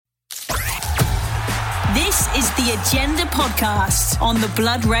This is the Agenda Podcast on the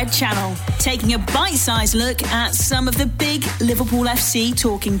Blood Red Channel, taking a bite-sized look at some of the big Liverpool FC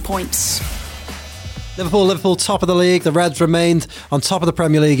talking points. Liverpool, top of the league. The Reds remained on top of the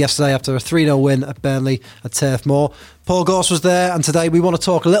Premier League yesterday after a 3-0 win at Burnley at Turf Moor. Paul Gorst was there, and today we want to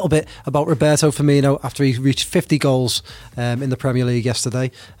talk a little bit about Roberto Firmino after he reached 50 goals in the Premier League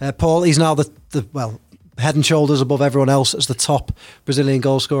yesterday. Paul, he's now the head and shoulders above everyone else as the top Brazilian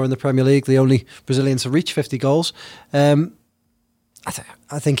goal scorer in the Premier League, the only Brazilian to reach 50 goals. I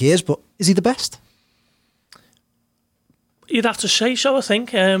think he is, but is he the best? You'd have to say so, I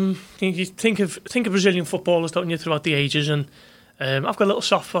think. You think of Brazilian footballers, don't you, throughout the ages, and I've got a little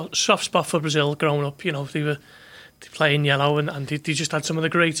soft spot for Brazil growing up. You know, they play in yellow, and they just had some of the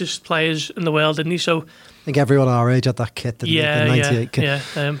greatest players in the world, didn't they? So I think everyone our age had that kit, didn't they? The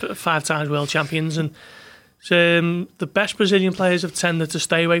 98 kit. 5 times world champions, and the best Brazilian players have tended to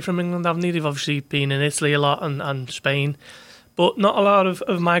stay away from England, haven't they? They've obviously been in Italy a lot and Spain, but not a lot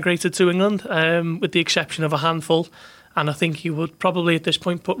have migrated to England, with the exception of a handful. And I think you would probably at this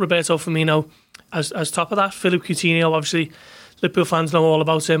point put Roberto Firmino as top of that. Philippe Coutinho, obviously, Liverpool fans know all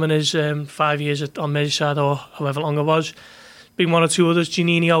about him and his 5 years on Merseyside or however long it was. Been one or two others.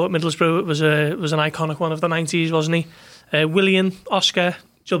 Juninho at Middlesbrough was an iconic one of the 90s, wasn't he? Willian, Oscar,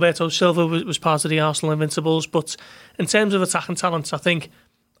 Gilberto Silva was part of the Arsenal Invincibles. But in terms of attacking talents, I think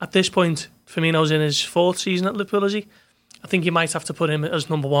at this point Firmino's in his 4th season at Liverpool, is he? I think you might have to put him as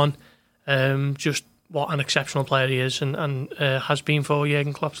number one. Just what an exceptional player he is and has been for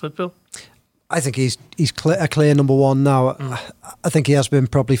Jurgen Klopp's Liverpool. I think he's a clear number one now. I think he has been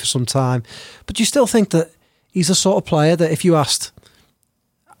probably for some time. But do you still think that he's the sort of player that if you asked,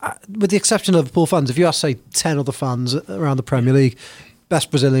 with the exception of Liverpool fans, if you asked, say, 10 other fans around the Premier League,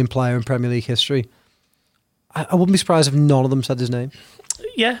 best Brazilian player in Premier League history, I wouldn't be surprised if none of them said his name.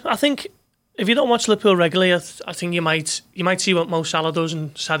 Yeah, I think if you don't watch Liverpool regularly, I think you might see what Mo Salah does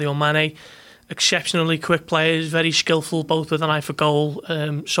and Sadio Mane. Exceptionally quick players, very skillful, both with an eye for goal,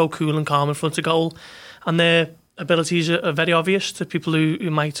 so cool and calm in front of goal. And their abilities are very obvious to people who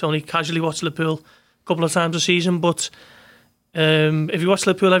might only casually watch Liverpool a couple of times a season. But if you watch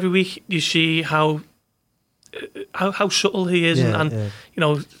Liverpool every week, you see how subtle he is and you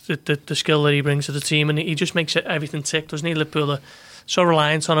know the skill that he brings to the team, and he just makes everything tick, doesn't he? Liverpool are so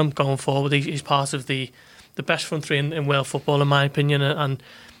reliant on him going forward. He's part of the best front three in world football, in my opinion, and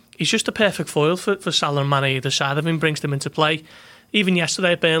he's just a perfect foil for Salah and Mane either side of him, brings them into play. Even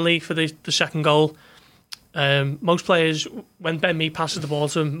yesterday at Burnley for the second goal, most players, when Ben Mee passes the ball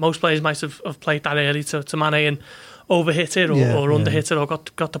to him, most players might have played that early to Mane and overhit it or underhit it or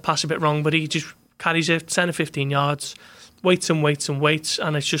got the pass a bit wrong, but he just carries it 10 or 15 yards, waits,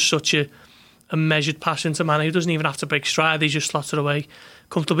 and it's just such a measured pass into Mane. He doesn't even have to break stride, he just slots it away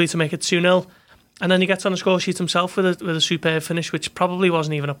comfortably to make it 2-0. And then he gets on the score sheet himself with a superb finish, which probably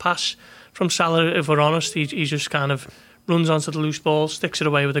wasn't even a pass from Salah, if we're honest. He just kind of runs onto the loose ball, sticks it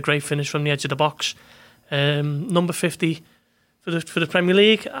away with a great finish from the edge of the box. Number 50 for the Premier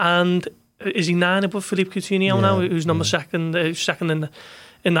League, and is he 9 above Philippe Coutinho now, who's number second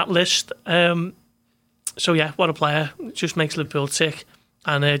in that list? So yeah, what a player! It just makes Liverpool tick.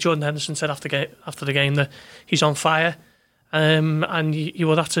 And Jordan Henderson said after the game that he's on fire, and you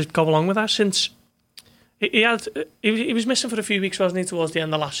would have to go along with that since. He was missing for a few weeks, wasn't he, towards the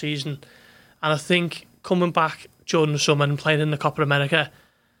end of last season, and I think coming back during the summer and playing in the Copa America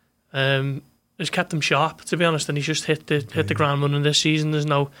has kept him sharp, to be honest, and he's just hit the ground running this season. There's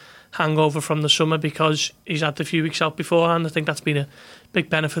no hangover from the summer because he's had the few weeks out beforehand. I think that's been a big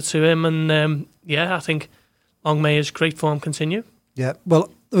benefit to him, and I think long may his great form continue. Yeah,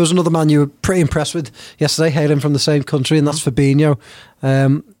 well, there was another man you were pretty impressed with yesterday, hailing from the same country, and that's Fabinho.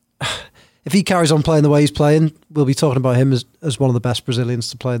 If he carries on playing the way he's playing, we'll be talking about him as one of the best Brazilians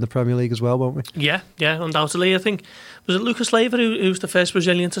to play in the Premier League as well, won't we? Yeah, undoubtedly. I think, was it Lucas Leiva who was the first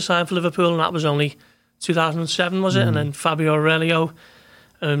Brazilian to sign for Liverpool, and that was only 2007, was it? And then Fabio Aurelio.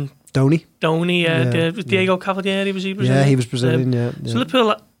 Donny, Diego Cavalieri, was he Brazilian? Yeah, he was Brazilian, yeah. So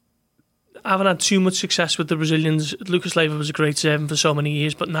Liverpool haven't had too much success with the Brazilians. Lucas Leiva was a great servant for so many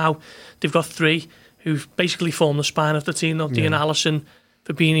years, but now they've got 3 who've basically formed the spine of the team, Dean Allison,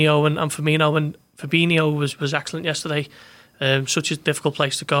 Fabinho and Firmino. And Fabinho was excellent yesterday. Such a difficult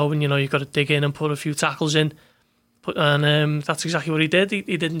place to go, and you've got to dig in and put a few tackles in. And that's exactly what he did. He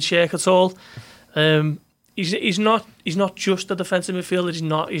didn't shake at all. He's not just a defensive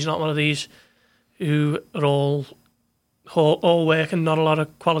midfielder. He's not one of these who are all work and not a lot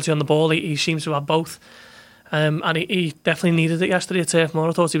of quality on the ball. He seems to have both. And he definitely needed it yesterday at Turf Moor.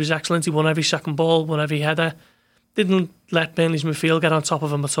 I thought he was excellent. He won every second ball, won every header. Didn't let Burnley's midfield get on top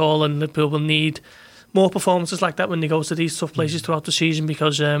of him at all, and Liverpool will need more performances like that when they go to these tough places throughout the season,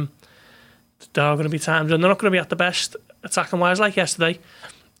 because there are going to be times when they're not going to be at the best attacking wise like yesterday,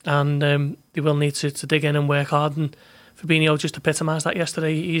 and they will need to dig in and work hard. And Fabinho just epitomised that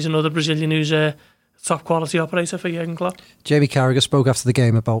yesterday. He's another Brazilian who's a top quality operator for Jurgen Klopp. Jamie Carragher spoke after the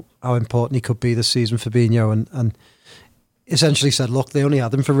game about how important he could be this season for Fabinho, and essentially said, look, they only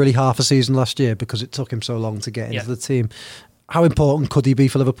had him for really half a season last year because it took him so long to get into the team. How important could he be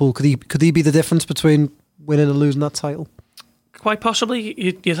for Liverpool? Could he be the difference between winning and losing that title? Quite possibly.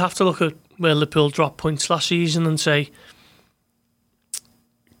 You'd have to look at where Liverpool dropped points last season and say,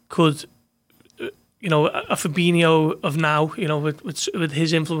 could a Fabinho of now, with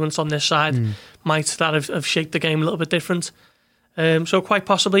his influence on this side, might that have shaped the game a little bit different? So quite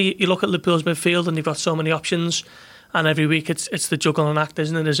possibly, you look at Liverpool's midfield and they've got so many options, and every week it's the juggling act,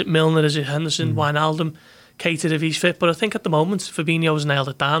 isn't it? Is it Milner? Is it Henderson? Wijnaldum? Keita if he's fit? But I think at the moment Fabinho's nailed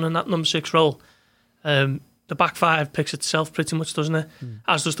it down in that number 6 role. The back 5 picks itself pretty much, doesn't it?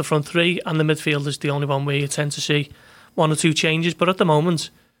 As does the front 3, and the midfield is the only one where you tend to see 1 or 2 changes. But at the moment,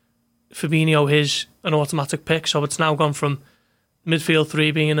 Fabinho is an automatic pick, so it's now gone from midfield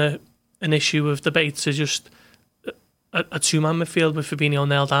 3 being an issue of debate to just a 2-man midfield with Fabinho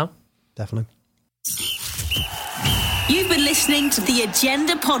nailed down. Definitely. You've been listening to the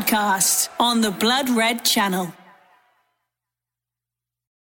Agenda Podcast on the Blood Red Channel.